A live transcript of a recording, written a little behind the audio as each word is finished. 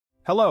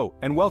Hello,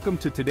 and welcome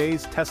to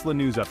today's Tesla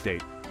News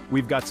Update.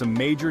 We've got some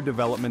major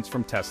developments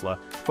from Tesla,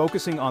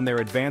 focusing on their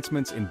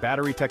advancements in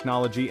battery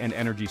technology and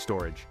energy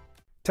storage.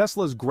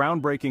 Tesla's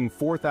groundbreaking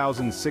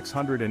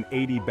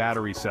 4,680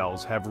 battery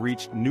cells have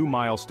reached new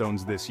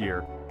milestones this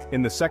year.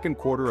 In the second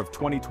quarter of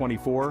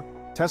 2024,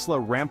 Tesla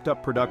ramped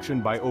up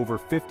production by over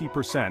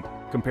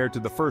 50% compared to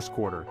the first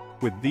quarter,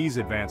 with these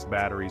advanced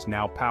batteries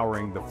now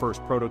powering the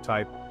first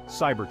prototype,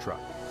 Cybertruck.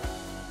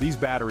 These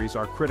batteries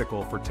are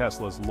critical for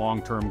Tesla's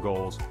long-term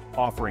goals,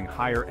 offering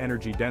higher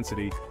energy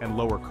density and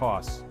lower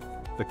costs.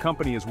 The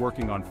company is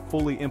working on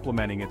fully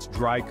implementing its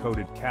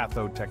dry-coated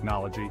cathode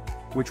technology,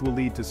 which will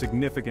lead to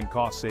significant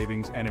cost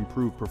savings and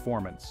improved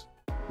performance.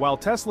 While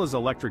Tesla's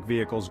electric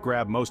vehicles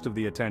grab most of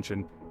the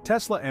attention,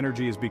 Tesla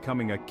Energy is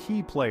becoming a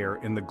key player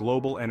in the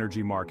global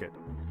energy market.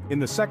 In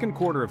the second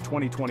quarter of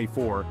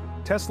 2024,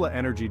 Tesla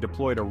Energy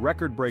deployed a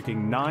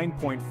record-breaking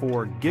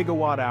 9.4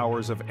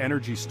 gigawatt-hours of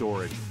energy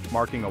storage,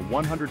 marking a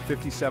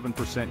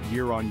 157%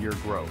 year-on-year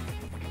growth.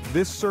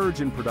 This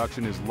surge in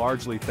production is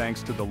largely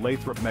thanks to the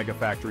Lathrop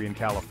Megafactory in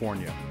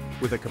California,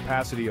 with a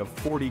capacity of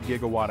 40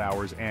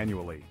 gigawatt-hours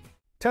annually.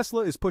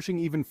 Tesla is pushing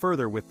even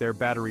further with their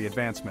battery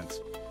advancements.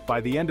 By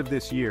the end of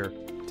this year,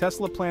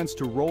 Tesla plans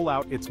to roll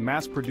out its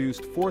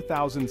mass-produced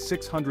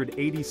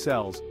 4,680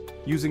 cells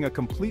using a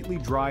completely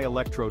dry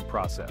electrode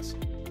process.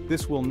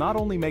 This will not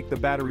only make the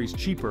batteries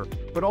cheaper,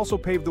 but also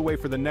pave the way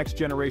for the next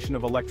generation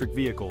of electric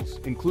vehicles,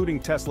 including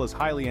Tesla's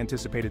highly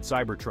anticipated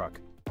Cybertruck.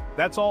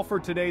 That's all for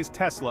today's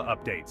Tesla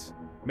updates.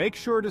 Make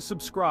sure to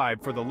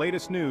subscribe for the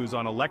latest news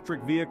on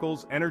electric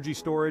vehicles, energy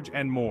storage,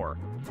 and more.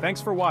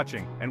 Thanks for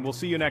watching, and we'll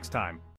see you next time.